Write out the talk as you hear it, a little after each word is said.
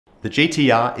The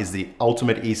GTR is the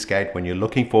ultimate e-skate when you're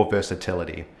looking for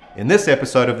versatility. In this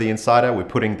episode of The Insider, we're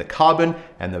putting the Carbon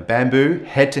and the Bamboo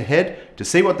head to head to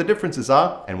see what the differences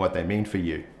are and what they mean for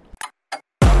you.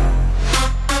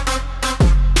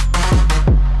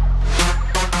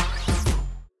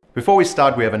 Before we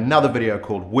start, we have another video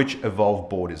called Which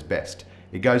Evolve Board is Best.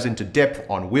 It goes into depth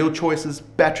on wheel choices,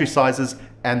 battery sizes,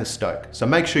 and the stoke, so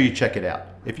make sure you check it out.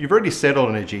 If you've already settled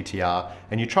on a GTR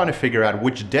and you're trying to figure out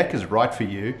which deck is right for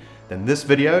you, then this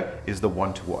video is the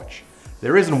one to watch.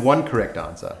 There isn't one correct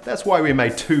answer, that's why we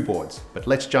made two boards, but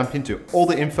let's jump into all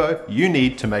the info you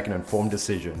need to make an informed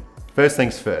decision. First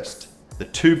things first, the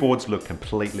two boards look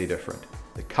completely different.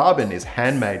 The Carbon is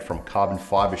handmade from carbon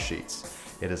fiber sheets.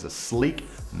 It has a sleek,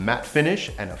 matte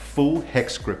finish and a full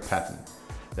hex grip pattern.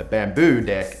 The Bamboo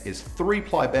deck is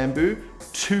 3-ply bamboo,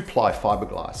 2-ply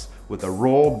fiberglass with a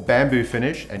raw bamboo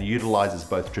finish and utilizes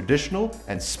both traditional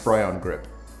and spray-on grip.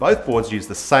 Both boards use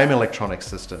the same electronic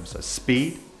system, so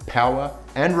speed, power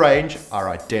and range are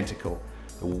identical.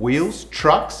 The wheels,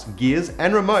 trucks, gears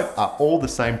and remote are all the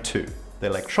same too. The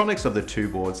electronics of the two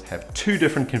boards have two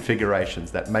different configurations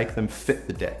that make them fit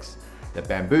the decks. The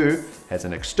Bamboo has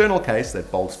an external case that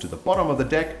bolts to the bottom of the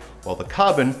deck, while the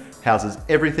Carbon houses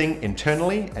everything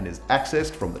internally and is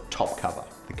accessed from the top cover.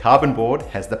 The Carbon board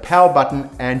has the power button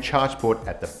and charge port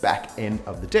at the back end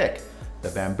of the deck. The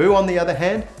Bamboo, on the other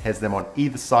hand, has them on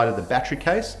either side of the battery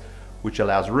case, which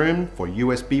allows room for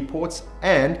USB ports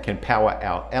and can power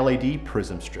our LED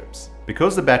prism strips.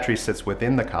 Because the battery sits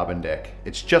within the Carbon deck,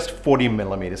 it's just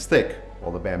 40mm thick,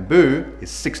 while the Bamboo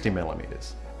is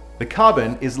 60mm. The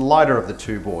Carbon is lighter of the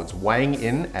two boards, weighing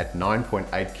in at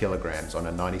 9.8 kilograms on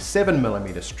a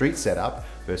 97mm street setup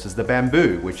versus the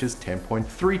Bamboo, which is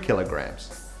 10.3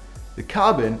 kilograms. The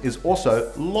Carbon is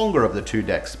also longer of the two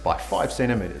decks by 5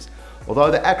 centimeters, although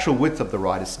the actual width of the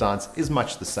rider's stance is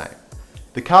much the same.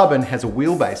 The Carbon has a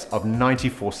wheelbase of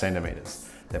 94 centimeters.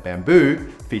 The Bamboo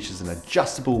features an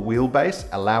adjustable wheelbase,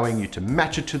 allowing you to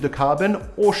match it to the Carbon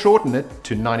or shorten it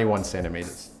to 91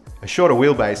 centimeters. A shorter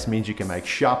wheelbase means you can make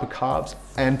sharper carves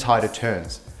and tighter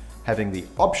turns. Having the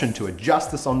option to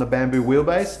adjust this on the Bamboo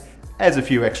wheelbase adds a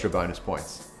few extra bonus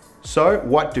points. So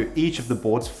what do each of the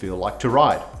boards feel like to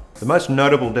ride? The most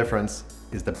notable difference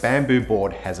is the Bamboo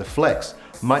board has a flex,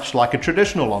 much like a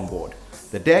traditional longboard.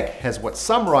 The deck has what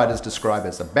some riders describe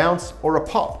as a bounce or a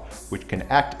pop, which can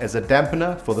act as a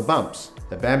dampener for the bumps.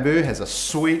 The Bamboo has a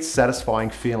sweet,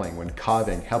 satisfying feeling when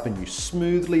carving, helping you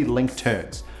smoothly link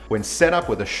turns. When set up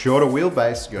with a shorter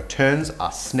wheelbase, your turns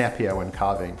are snappier when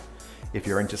carving. If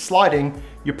you're into sliding,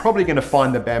 you're probably going to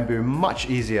find the Bamboo much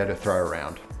easier to throw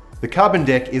around. The Carbon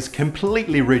deck is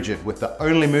completely rigid, with the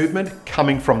only movement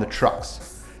coming from the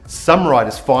trucks. Some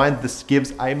riders find this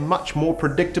gives a much more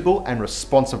predictable and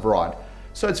responsive ride,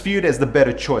 so it's viewed as the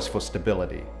better choice for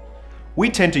stability. We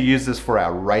tend to use this for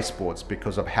our race boards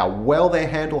because of how well they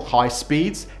handle high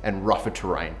speeds and rougher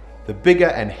terrain. The bigger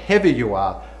and heavier you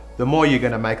are, the more you're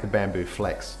going to make the Bamboo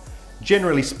flex.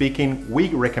 Generally speaking, we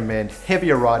recommend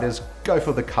heavier riders go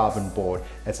for the Carbon board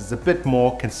as it's a bit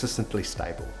more consistently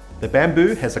stable. The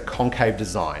Bamboo has a concave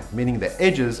design, meaning the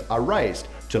edges are raised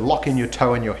to lock in your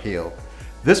toe and your heel.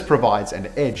 This provides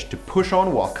an edge to push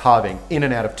on while carving in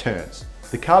and out of turns.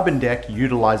 The Carbon deck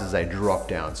utilizes a drop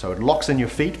down, so it locks in your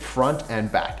feet front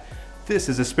and back. This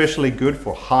is especially good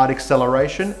for hard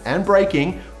acceleration and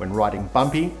braking when riding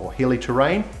bumpy or hilly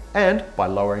terrain, and by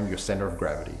lowering your center of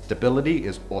gravity. Stability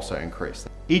is also increased.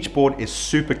 Each board is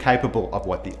super capable of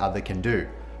what the other can do.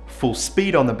 Full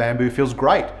speed on the Bamboo feels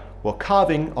great, while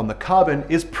carving on the Carbon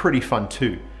is pretty fun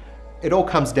too. It all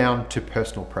comes down to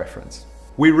personal preference.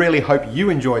 We really hope you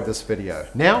enjoyed this video.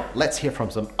 Now, let's hear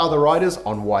from some other riders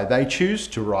on why they choose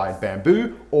to ride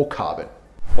Bamboo or Carbon.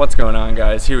 What's going on,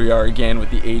 guys? Here we are again with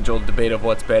the age-old debate of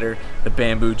what's better, the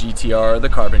Bamboo GTR or the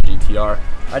Carbon GTR.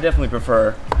 I definitely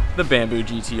prefer the Bamboo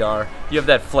GTR. You have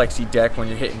that flexy deck when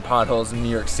you're hitting potholes in New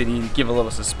York City, you give a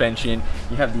little suspension.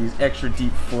 You have these extra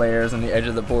deep flares on the edge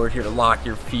of the board here to lock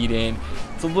your feet in.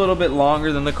 It's a little bit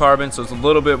longer than the Carbon, so it's a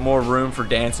little bit more room for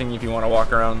dancing if you want to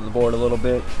walk around the board a little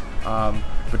bit.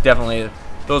 But definitely,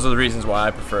 those are the reasons why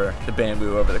I prefer the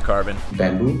Bamboo over the Carbon.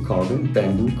 Bamboo, Carbon,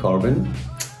 Bamboo, Carbon.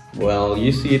 Well,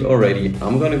 you see it already.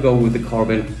 I'm gonna go with the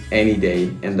Carbon any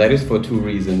day, and that is for two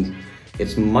reasons.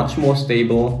 It's much more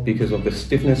stable because of the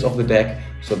stiffness of the deck,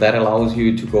 so that allows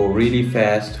you to go really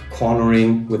fast,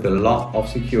 cornering with a lot of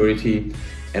security.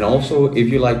 And also, if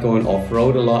you like going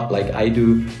off-road a lot, like I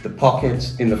do, the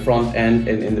pockets in the front end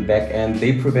and in the back end,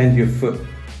 they prevent your foot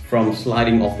from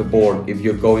sliding off the board if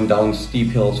you're going down steep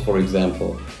hills, for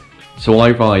example. So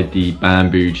I ride the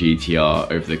Bamboo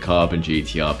GTR over the Carbon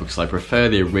GTR because I prefer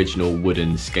the original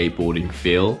wooden skateboarding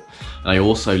feel. And I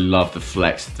also love the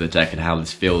flex of the deck and how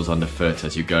this feels underfoot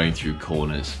as you're going through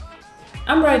corners.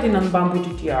 I'm riding on Bamboo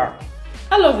GTR.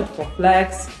 I love it for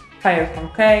flex, higher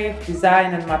concave,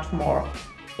 design and much more.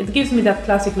 It gives me that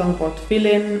classic longboard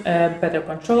feeling, better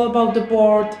control about the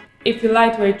board. If you're a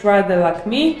lightweight rider like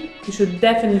me, you should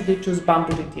definitely choose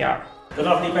Bamboo GTR. The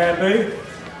lovely Bamboo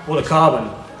or the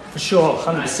Carbon? For sure,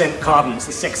 100% Carbon. It's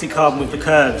the sexy Carbon with the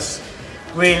curves.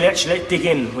 Really let you dig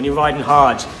in when you're riding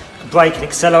hard. You can brake and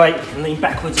accelerate, you can lean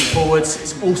backwards and forwards.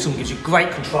 It's awesome, gives you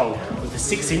great control. With the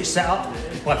 6-inch setup,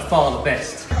 it's by far the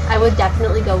best. I would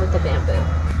definitely go with the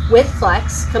Bamboo. With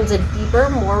Flex comes a deeper,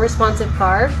 more responsive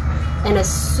carb and a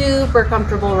super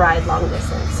comfortable ride long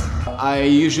distance. I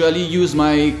usually use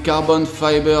my carbon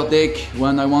fiber deck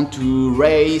when I want to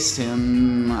race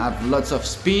and have lots of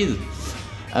speed.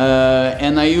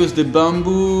 And I use the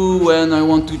Bamboo when I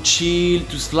want to chill,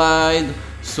 to slide.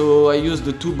 So I use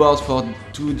the two boards for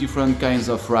two different kinds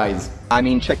of rides. I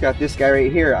mean, check out this guy right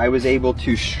here. I was able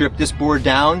to strip this board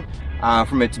down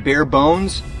from its bare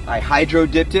bones. I hydro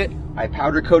dipped it, I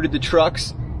powder coated the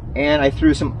trucks, and I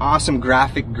threw some awesome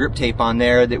graphic grip tape on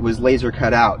there that was laser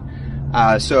cut out.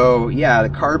 So yeah, the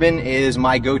Carbon is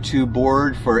my go-to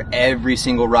board for every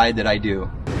single ride that I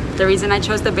do. The reason I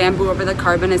chose the Bamboo over the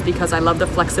Carbon is because I love the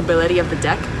flexibility of the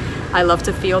deck. I love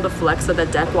to feel the flex of the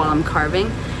deck while I'm carving,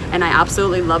 and I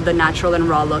absolutely love the natural and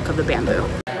raw look of the Bamboo.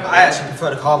 I actually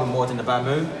prefer the Carbon more than the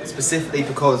Bamboo, specifically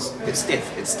because it's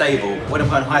stiff, it's stable. When I'm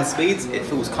going high speeds, it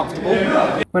feels comfortable.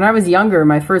 When I was younger,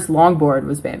 my first longboard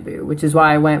was Bamboo, which is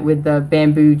why I went with the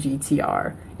Bamboo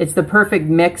GTR. It's the perfect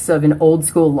mix of an old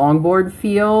school longboard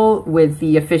feel with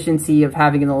the efficiency of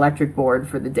having an electric board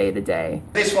for the day-to-day.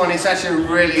 This one is actually a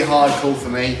really hard call for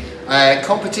me.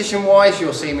 Competition wise,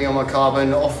 you'll see me on my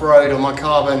Carbon, off-road on my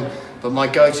Carbon, but my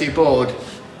go-to board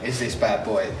is this bad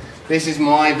boy. This is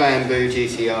my Bamboo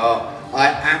GTR. I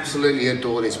absolutely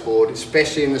adore this board,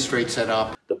 especially in the street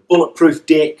setup. The bulletproof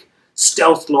deck,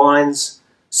 stealth lines,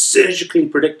 surgically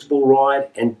predictable ride,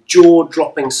 and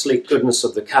jaw-dropping sleek goodness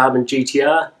of the Carbon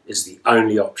GTR is the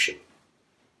only option.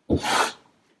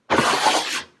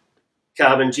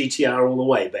 Carbon GTR all the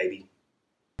way, baby.